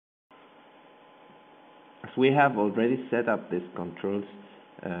as we have already set up these controls,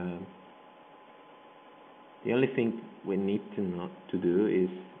 the only thing we need to do is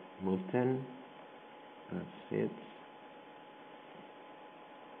move them. That's it.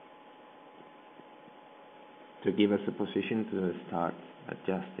 To give us a position to start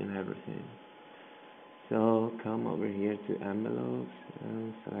adjusting everything. So come over here to envelopes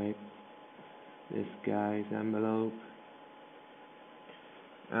and select this guy's envelope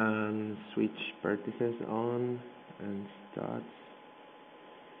and switch vertices on and start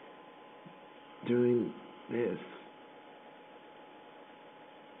doing this.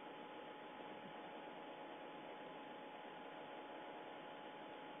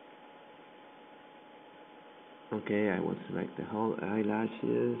 Okay, I will select the whole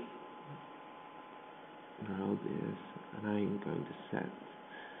eyelashes, all this, and I'm going to set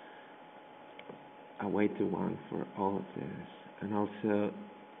a weight to 1 for all of this, and also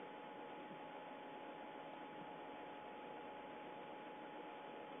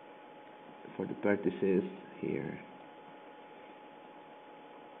for the vertices here,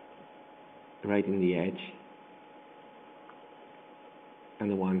 right in the edge,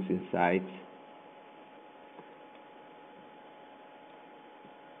 and the ones inside.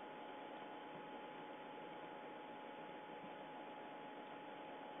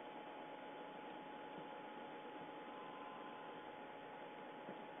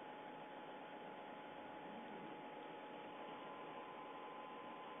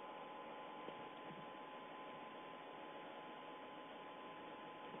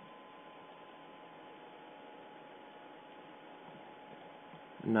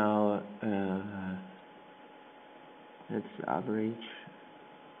 Now let's average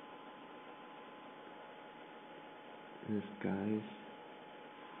these guys.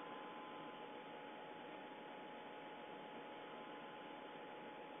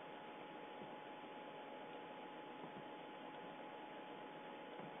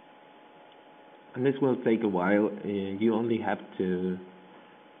 And this will take a while. You only have to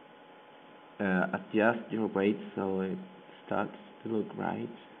adjust your weight so it starts to look right.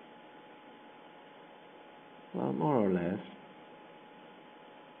 Well, more or less.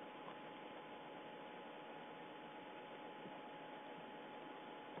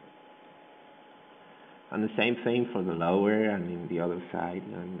 And the same thing for the lower and in the other side.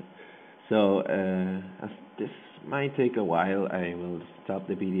 And so as this might take a while, I will stop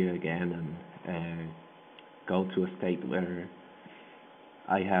the video again and go to a state where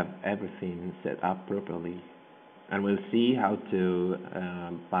I have everything set up properly. And we'll see how to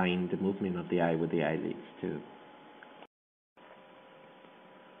bind the movement of the eye with the eyelids too.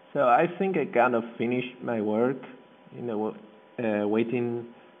 So I think I kind of finished my work, weighting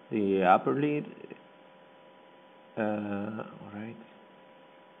the upper lid. Alright.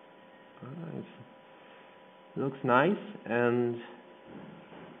 Looks nice, and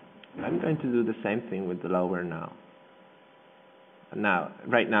I'm going to do the same thing with the lower now.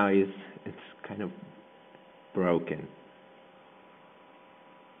 Right now it's kind of broken.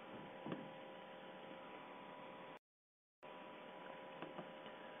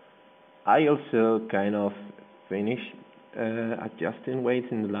 I also kind of finished adjusting weights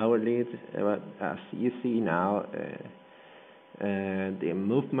in the lower lid, but as you see now, the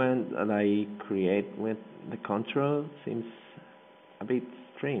movement that I create with the control seems a bit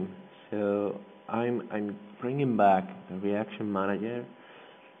extreme. So I'm bringing back the reaction manager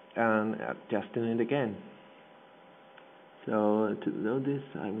and adjusting it again. So to do this,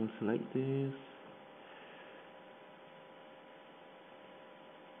 I will select this.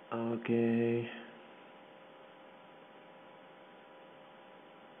 Okay.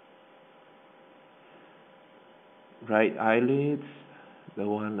 Right eyelids, the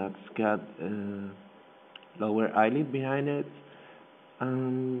one that's got lower eyelid behind it,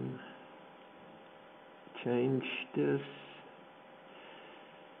 and change this.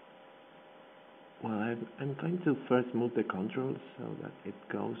 Well, I'm going to first move the control so that it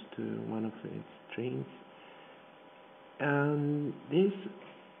goes to one of its strings, and this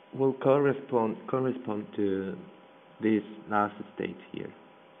will correspond to this last state here.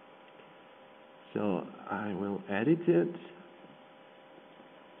 So I will edit it,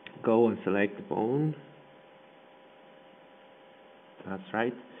 go and select the bone, that's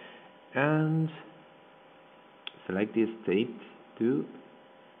right, and select this state too,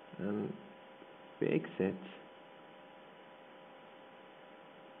 and fix it.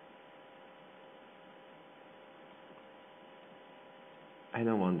 I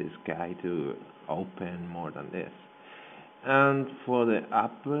don't want this guy to open more than this. And for the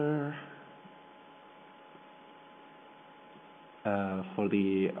upper, For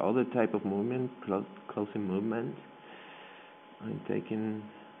the other type of movement, closing movement, I'm taking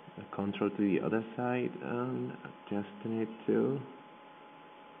the control to the other side and adjusting it to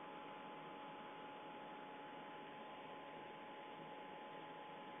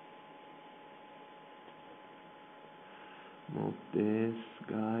move this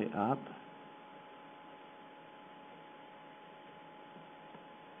guy up.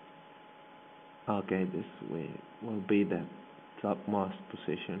 Okay, this will be the topmost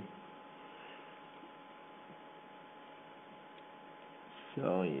position.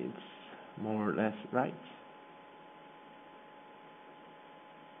 So it's more or less right.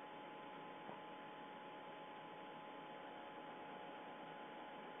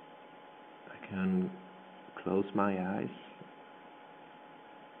 I can close my eyes.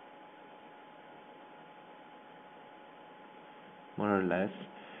 More or less.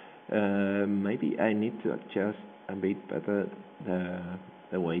 Maybe I need to adjust a bit better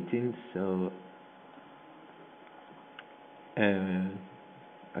the weighting. So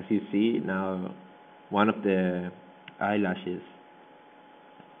as you see now, one of the eyelashes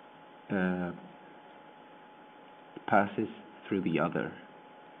passes through the other,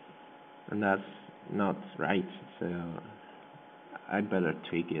 and that's not right. So I'd better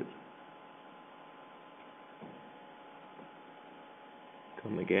tweak it.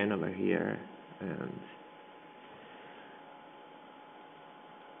 Come again over here and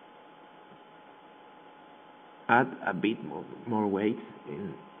add a bit more weight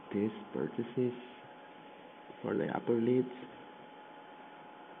in these vertices for the upper lids.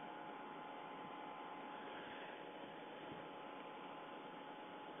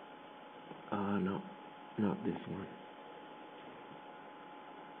 No, not this one.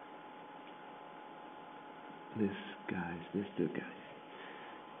 These two guys.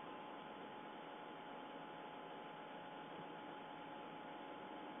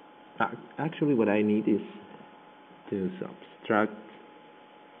 Actually, what I need is to subtract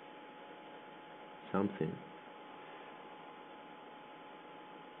something.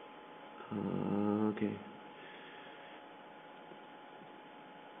 Okay.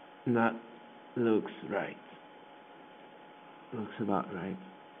 That looks right. Looks about right.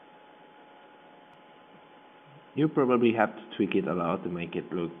 You probably have to tweak it a lot to make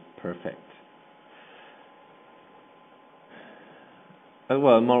it look perfect.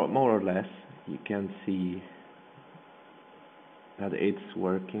 Well, more or less, you can see that it's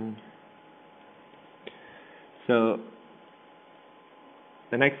working. So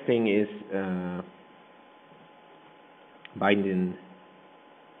the next thing is binding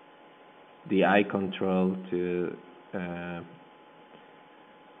the eye control to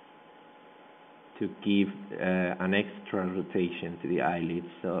give an extra rotation to the eyelid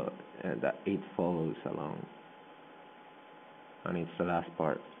so that it follows along. And it's the last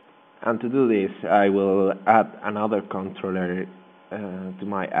part. And to do this, I will add another controller to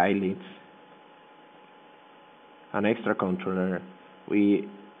my eyelids, an extra controller. We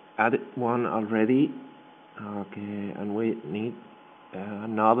added one already. Okay, and we need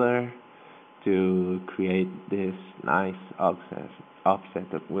another to create this nice offset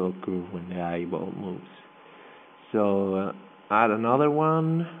that will groove when the eyeball moves. So add another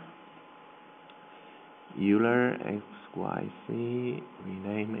one, Euler XYZ,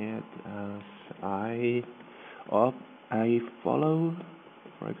 rename it as I follow,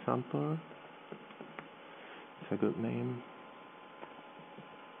 for example. It's a good name.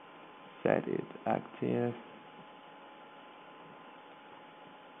 Set it active.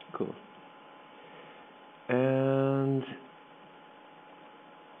 Cool. And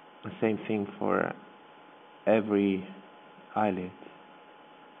the same thing for every eyelid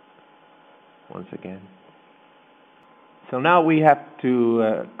once again. So now we have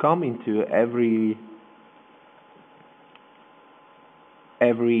to come into every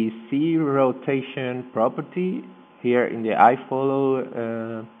C rotation property here in the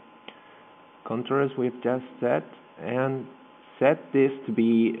iFollow controllers we've just set, and set this to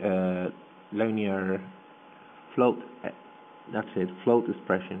be linear float. That's it, float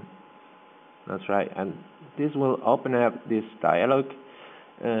expression. That's right, and this will open up this dialog.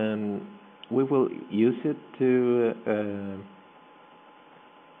 We will use it to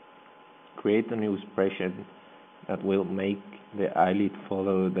create a new expression that will make the eyelid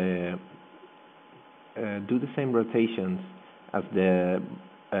follow do the same rotations as the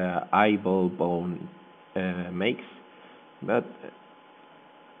eyeball bone makes, but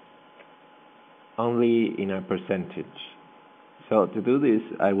only in a percentage. So to do this,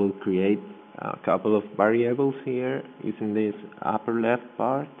 I will create a couple of variables here using this upper left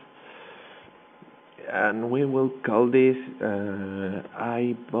part. and we will call this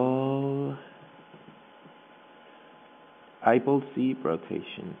eyeball Z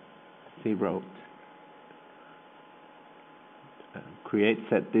rotation. Z rot. Create,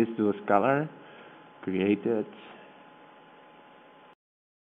 set this to a scalar, create it,